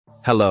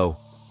Hello,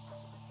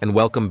 and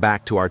welcome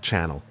back to our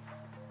channel.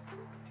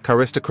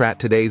 Caristocrat,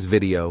 today's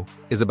video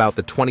is about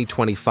the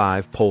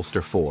 2025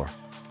 Polestar 4.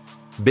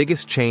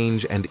 Biggest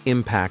change and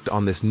impact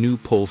on this new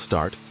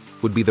Polestar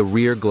would be the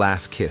rear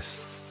glass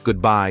kiss.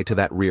 Goodbye to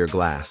that rear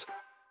glass,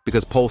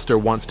 because Polestar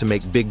wants to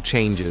make big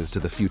changes to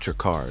the future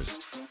cars.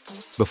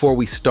 Before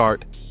we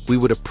start, we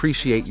would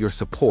appreciate your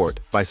support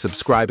by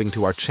subscribing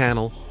to our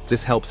channel.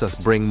 This helps us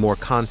bring more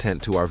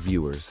content to our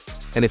viewers.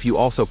 And if you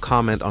also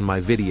comment on my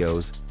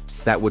videos,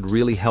 that would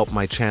really help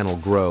my channel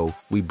grow.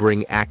 We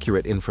bring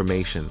accurate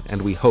information,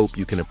 and we hope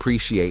you can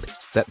appreciate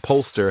that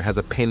Polestar has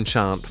a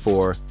penchant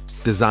for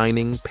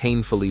designing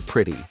painfully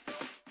pretty.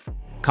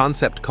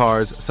 Concept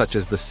cars such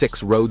as the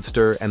 6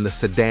 Roadster and the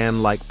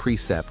sedan-like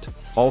Precept,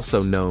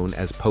 also known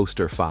as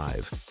Polestar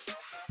 5.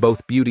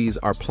 Both beauties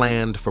are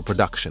planned for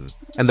production,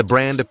 and the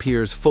brand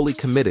appears fully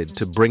committed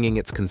to bringing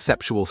its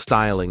conceptual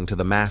styling to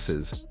the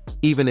masses,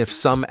 even if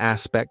some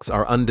aspects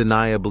are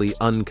undeniably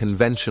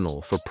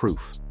unconventional for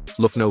proof.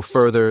 Look no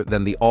further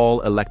than the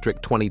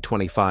all-electric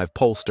 2025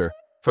 Polestar,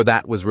 for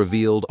that was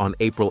revealed on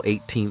April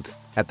 18th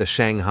at the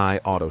Shanghai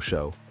Auto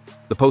Show.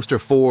 The Polestar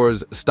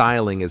 4's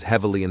styling is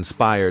heavily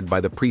inspired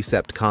by the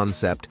Precept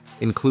concept,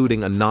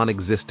 including a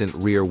non-existent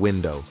rear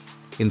window.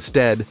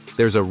 Instead,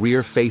 there's a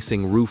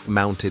rear-facing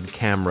roof-mounted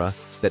camera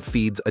that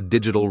feeds a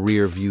digital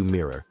rear-view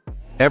mirror.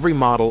 Every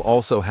model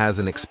also has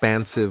an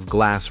expansive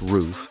glass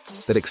roof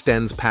that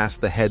extends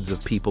past the heads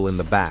of people in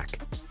the back.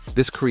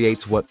 This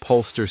creates what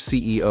Polestar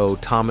CEO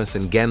Thomas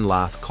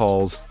Genlath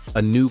calls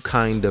a new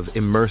kind of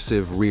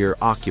immersive rear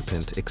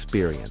occupant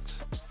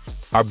experience.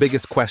 Our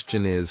biggest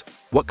question is,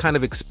 what kind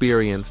of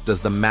experience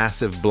does the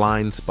massive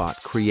blind spot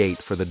create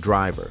for the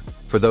driver,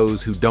 for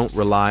those who don't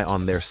rely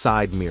on their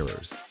side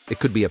mirrors? It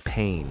could be a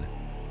pain.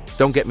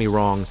 Don't get me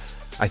wrong,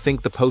 I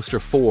think the Polestar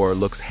 4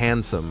 looks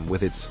handsome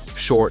with its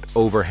short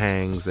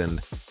overhangs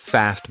and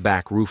fast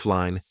back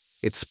roofline.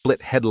 Its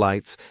split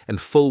headlights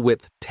and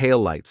full-width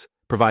taillights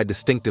provide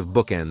distinctive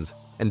bookends,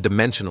 and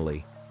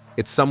dimensionally,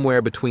 it's somewhere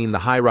between the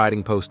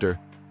high-riding Polestar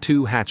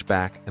 2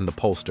 hatchback and the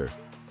Polestar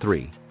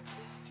 3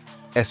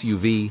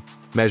 SUV,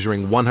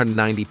 measuring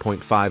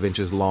 190.5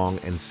 inches long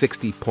and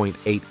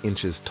 60.8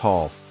 inches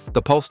tall.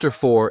 The Polestar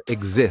 4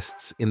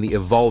 exists in the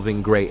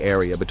evolving gray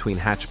area between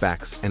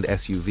hatchbacks and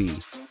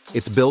SUV.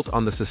 It's built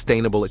on the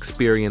sustainable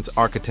experience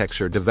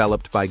architecture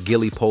developed by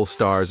Geely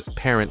Polestar's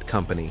parent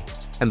company,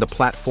 and the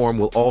platform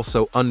will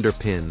also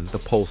underpin the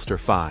Polestar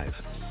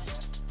 5.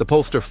 The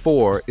Polestar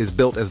 4 is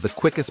built as the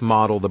quickest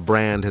model the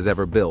brand has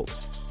ever built.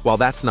 While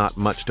that's not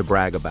much to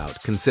brag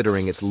about,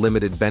 considering its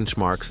limited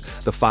benchmarks,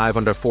 the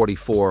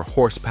 544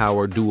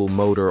 horsepower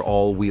dual-motor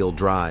all-wheel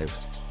drive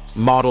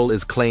model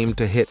is claimed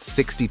to hit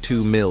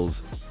 62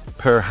 miles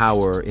per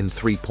hour in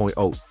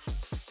 3.0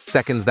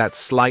 seconds. That's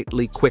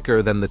slightly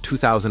quicker than the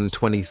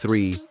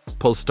 2023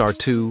 Polestar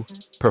 2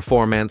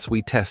 performance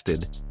we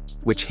tested,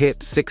 which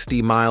hit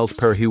 60 miles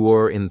per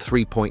hour in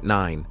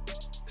 3.9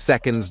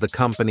 seconds. The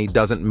company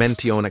doesn't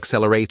mention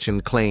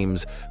acceleration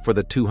claims for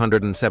the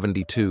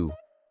 272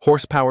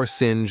 horsepower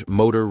Singe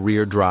motor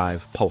rear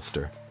drive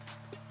Polestar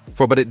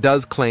 4, but it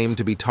does claim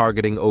to be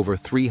targeting over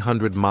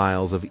 300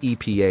 miles of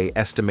EPA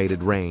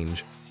estimated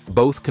range.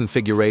 Both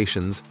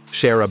configurations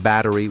share a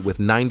battery with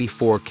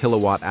 94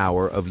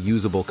 kilowatt-hour of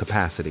usable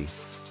capacity.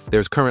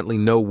 There's currently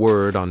no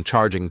word on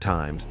charging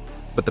times,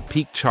 but the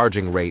peak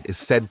charging rate is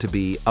said to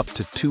be up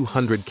to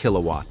 200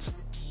 kilowatts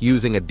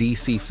using a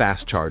DC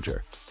fast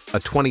charger. A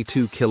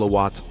 22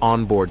 kilowatts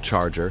onboard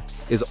charger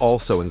is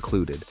also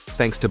included,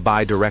 thanks to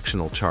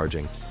bi-directional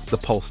charging. The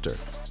Polestar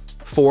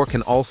 4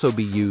 can also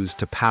be used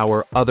to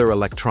power other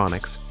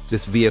electronics.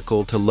 This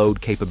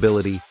vehicle-to-load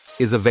capability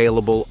is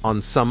available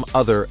on some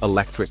other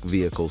electric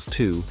vehicles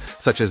too,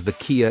 such as the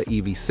Kia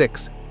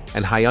EV6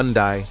 and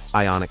Hyundai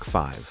Ioniq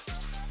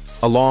 5.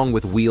 Along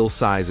with wheel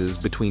sizes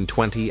between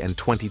 20 and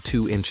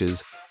 22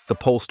 inches, the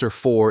Polestar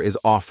 4 is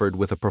offered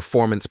with a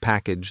performance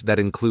package that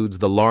includes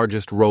the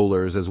largest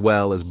rollers as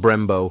well as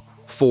Brembo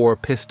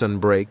 4-piston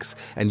brakes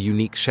and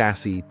unique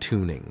chassis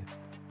tuning.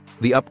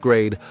 The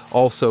upgrade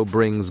also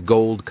brings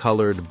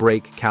gold-colored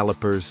brake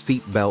calipers,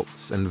 seat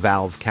belts, and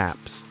valve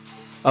caps.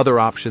 Other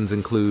options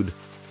include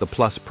the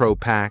Plus Pro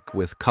pack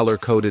with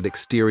color-coded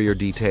exterior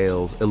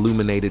details,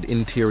 illuminated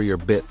interior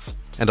bits,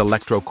 and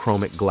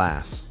electrochromic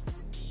glass.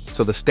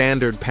 So the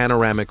standard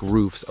panoramic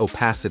roof's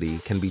opacity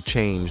can be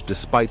changed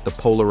despite the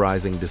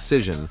polarizing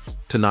decision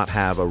to not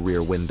have a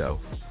rear window.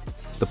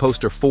 The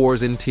Polestar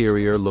 4's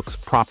interior looks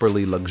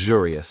properly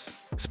luxurious,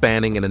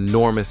 spanning an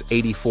enormous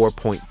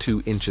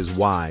 84.2 inches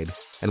wide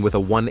and with a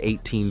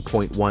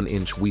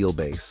 118.1-inch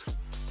wheelbase.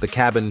 The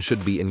cabin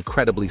should be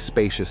incredibly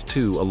spacious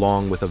too,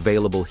 along with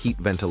available heat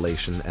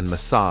ventilation and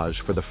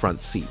massage for the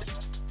front seat.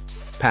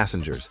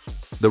 Passengers.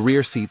 The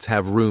rear seats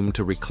have room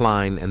to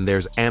recline, and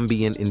there's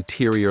ambient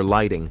interior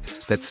lighting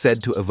that's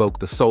said to evoke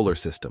the solar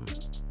system.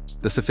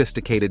 The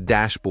sophisticated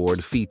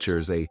dashboard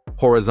features a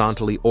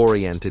horizontally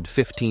oriented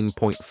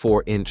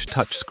 15.4-inch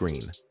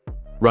touchscreen,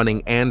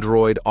 running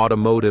Android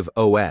Automotive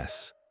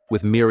OS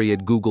with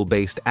myriad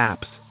Google-based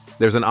apps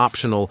There's an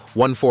optional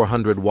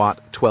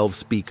 1400-watt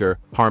 12-speaker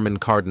Harman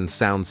Kardon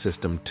sound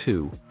system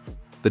too.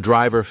 The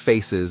driver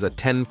faces a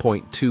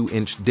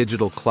 10.2-inch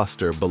digital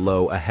cluster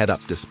below a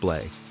head-up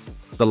display.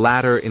 The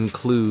latter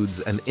includes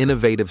an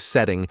innovative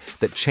setting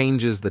that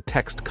changes the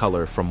text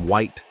color from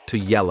white to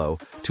yellow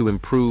to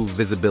improve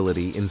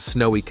visibility in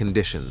snowy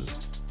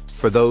conditions.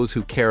 For those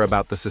who care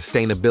about the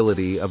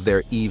sustainability of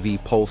their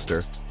EV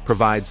Polestar,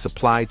 provides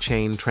supply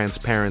chain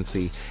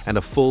transparency and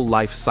a full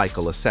life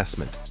cycle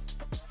assessment.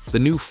 The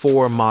new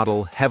 4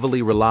 model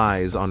heavily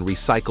relies on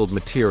recycled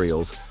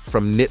materials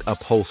from knit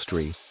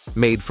upholstery,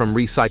 made from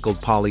recycled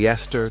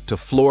polyester, to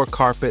floor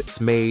carpets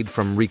made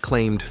from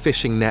reclaimed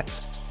fishing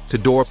nets, to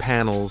door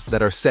panels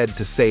that are said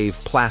to save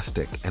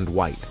plastic and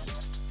white.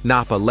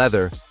 Napa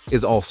leather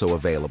is also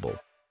available,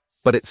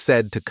 but it's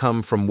said to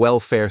come from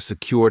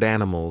welfare-secured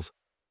animals.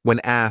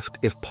 When asked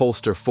if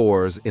Polestar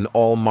 4s in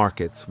all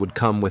markets would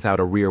come without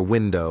a rear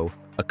window,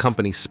 a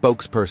company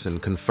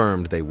spokesperson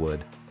confirmed they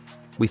would.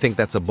 We think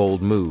that's a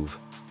bold move,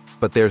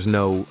 but there's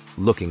no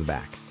looking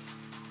back.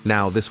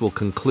 Now this will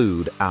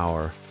conclude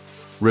our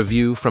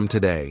review from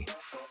today.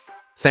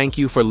 Thank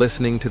you for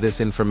listening to this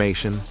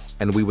information,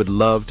 and we would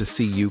love to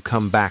see you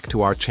come back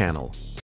to our channel.